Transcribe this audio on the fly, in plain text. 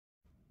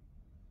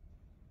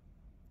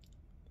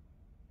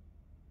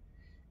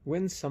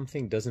When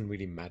something doesn't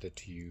really matter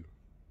to you,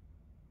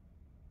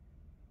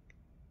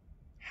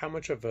 how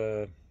much of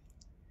a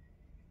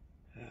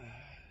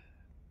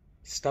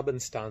stubborn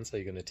stance are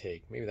you going to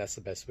take? Maybe that's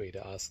the best way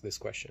to ask this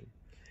question.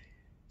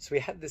 So we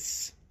had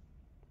this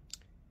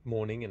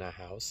morning in our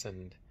house,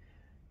 and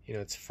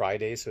it's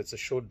Friday, so it's a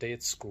short day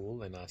at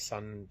school, and our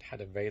son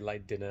had a very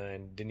light dinner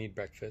and didn't eat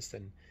breakfast.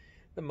 And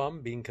the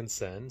mum, being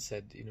concerned,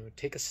 said,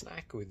 take a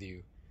snack with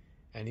you.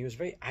 And he was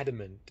very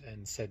adamant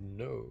and said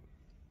no.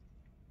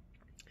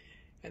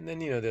 And then,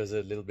 there was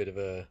a little bit of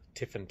a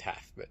tiff and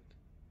taff, but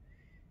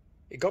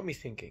it got me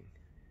thinking,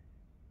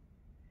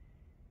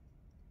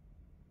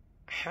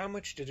 how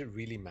much did it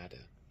really matter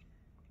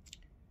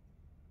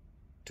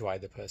to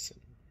either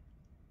person?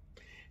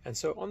 And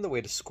so on the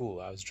way to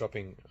school, I was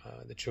dropping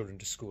the children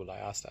to school. I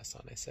asked our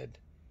son, I said,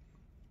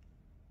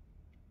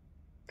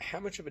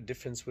 how much of a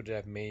difference would it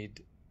have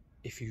made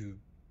if you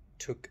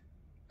took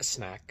a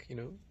snack,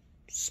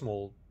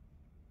 small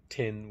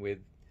tin with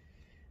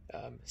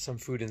some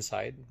food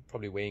inside,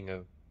 probably weighing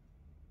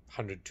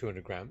 100,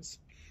 200 grams.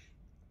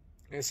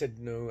 And I said,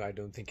 no, I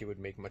don't think it would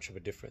make much of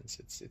a difference.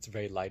 It's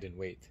very light in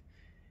weight.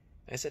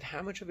 And I said,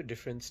 how much of a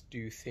difference do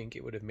you think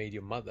it would have made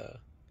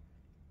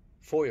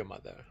for your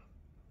mother,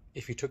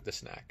 if you took the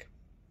snack?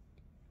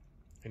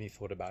 And he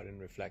thought about it and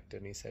reflected,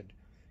 and he said,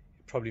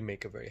 it'd probably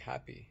make her very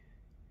happy.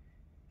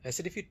 And I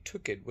said, if you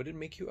took it, would it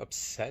make you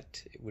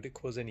upset? Would it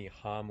cause any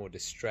harm or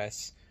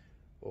distress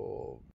or